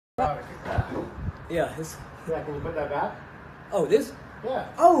product. Yeah, it's... Yeah, can you put that back? Oh, this? Yeah.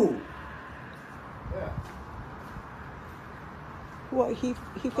 Oh! Yeah. Well, he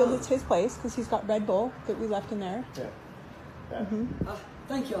feels it's his place because he's got Red Bull that we left in there. Yeah. Yeah.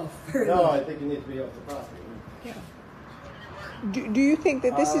 Thank y'all very No, much. I think you need to be off the property. Yeah. Do you think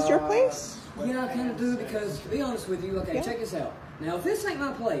that this is your place? Yeah, I kind of do because, to be honest with you, okay, Yeah. check this out. Now, if this ain't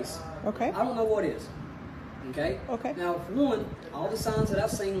my place, Okay. I don't know what is. Okay? Okay. Now, for one, all the signs that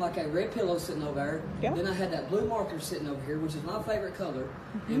I've seen, like a red pillow sitting over there, Yeah. then I had that blue marker sitting over here, which is my favorite color.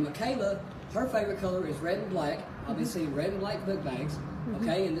 And Michaela, her favorite color is red and black. I've been seeing red and black book bags.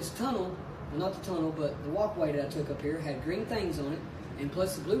 Okay, and this tunnel, well, not the tunnel, but the walkway that I took up here had green things on it, and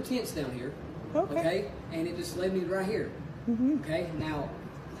plus the blue tents down here. Okay. And it just led me right here. Okay, now,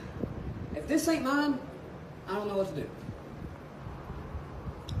 if this ain't mine, I don't know what to do.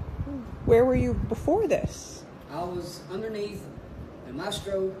 Where were you before this? I was underneath the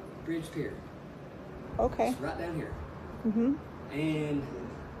Maestro Bridge Pier. Okay. It's right down here. Mhm. And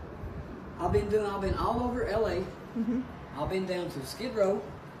I've been all over LA. I've been down to Skid Row.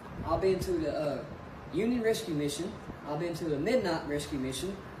 I've been to the Union Rescue Mission. I've been to the Midnight Rescue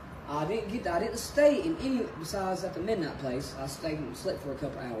Mission. I didn't stay in any besides at the Midnight place. I stayed and slept for a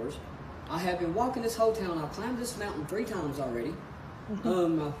couple hours. I have been walking this whole town. I've climbed this mountain 3 times already.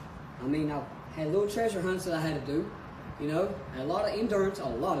 I've had little treasure hunts that I had to do. You know, a lot of endurance, a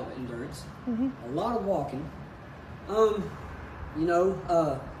lot of walking.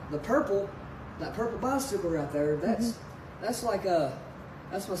 That purple bicycle right there, that's like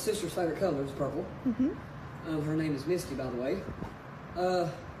that's my sister's favorite color is purple. Her name is Misty, by the way.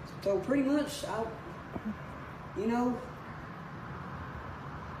 So pretty much, I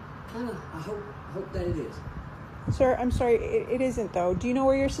hope that it is. Sir, I'm sorry, it isn't though. Do you know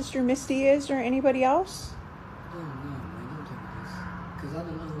where your sister Misty is or anybody else? Oh no, man, don't tell me this. Because I've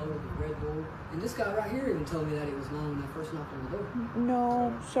been unloaded the Red Bull. And this guy right here even told me that it was mine when I first knocked on the door.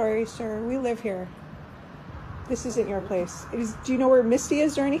 No, sorry, sir. We live here. This isn't your place. Do you know where Misty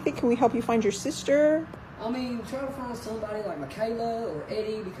is or anything? Can we help you find your sister? I mean, try to find somebody like Michaela or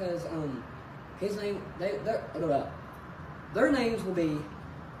Eddie because their names will be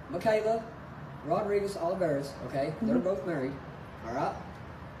Michaela Rodriguez Oliveras, okay? They're both married, all right?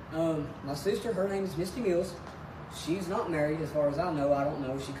 My sister, her name is Misty Mills. She's not married as far as I know. I don't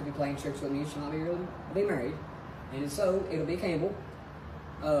know. She could be playing tricks with me. She might be married. And so, it'll be Campbell.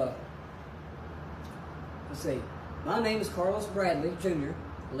 Let's see. My name is Carlos Bradley, Jr.,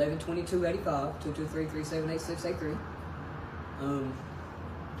 11-22-85, 223-378-683.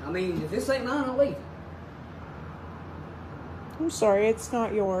 I mean, if this ain't mine, I'll leave. I'm sorry, it's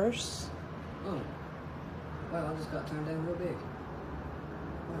not yours. Oh. Wow, I just got turned down real big.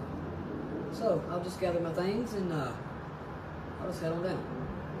 Wow. So, I'll just gather my things and I'll just head on down.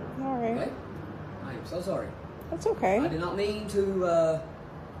 All right. Okay? I am so sorry. That's okay. I did not mean to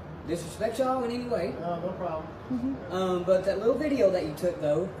disrespect y'all in any way. No, no problem. But that little video that you took,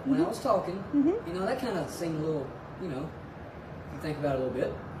 though, when I was talking, you know, that kind of seemed a little, you know, if you think about it a little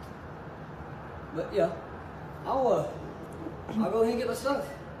bit. But, yeah, I'll go ahead and get my stuff.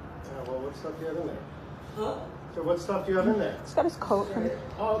 Well, what stuff do you have in there? Huh? So what stuff do you have in there? He's got his coat.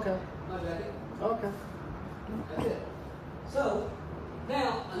 Oh, okay. My jacket. Okay. That's it. So,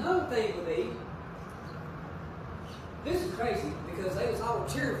 now, another thing would be, this is crazy, because they was all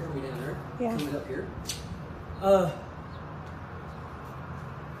cheering for me down there, Yeah. coming up here.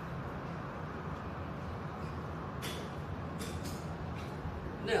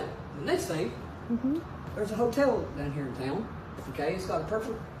 Now, the next thing, there's a hotel down here in town, okay? It's got a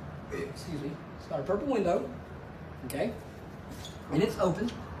purple, it's got a purple window, okay? And it's open.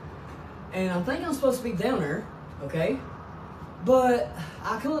 And I think I'm supposed to be down there, okay? But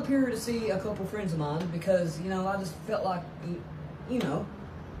I come up here to see a couple friends of mine because, you know, I just felt like, you know,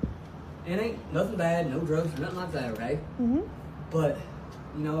 it ain't nothing bad, no drugs or nothing like that, okay? But,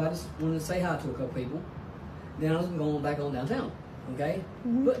 you know, I just wanted to say hi to a couple people. Then I was going back on downtown, okay?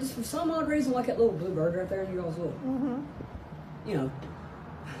 But just for some odd reason, like that little blue bird right there, you guys look, you know,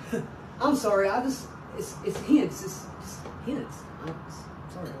 I'm sorry, it's hints, it's just hints. I'm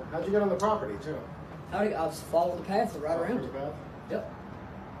sorry. How'd you get on the property, too? I just followed the path right around Pretty it. bad. Yep.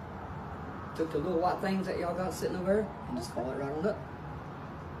 Took the little white things that y'all got sitting over there and just followed right on up.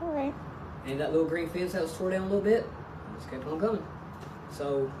 All right. And that little green fence that was tore down a little bit, I just kept on coming.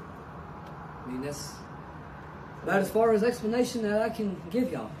 So, I mean, that's about as far as explanation that I can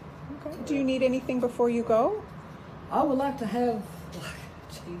give y'all. Okay. Do you need anything before you go? I would like to have like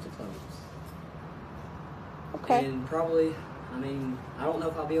a change of clothes. Okay. And probably, I mean, I don't know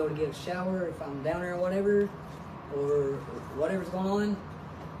if I'll be able to get a shower if I'm down there or whatever, or whatever's going on.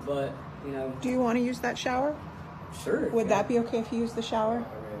 but you know, Do you want to use that shower? sure. Would that be okay if you use the shower? I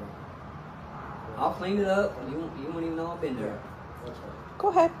mean, I'll clean it up. You won't even know I've been yeah, there. that's fine. Go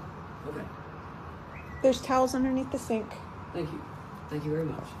ahead. Okay. There's towels underneath the sink. Thank you. Thank you very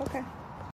much. Okay.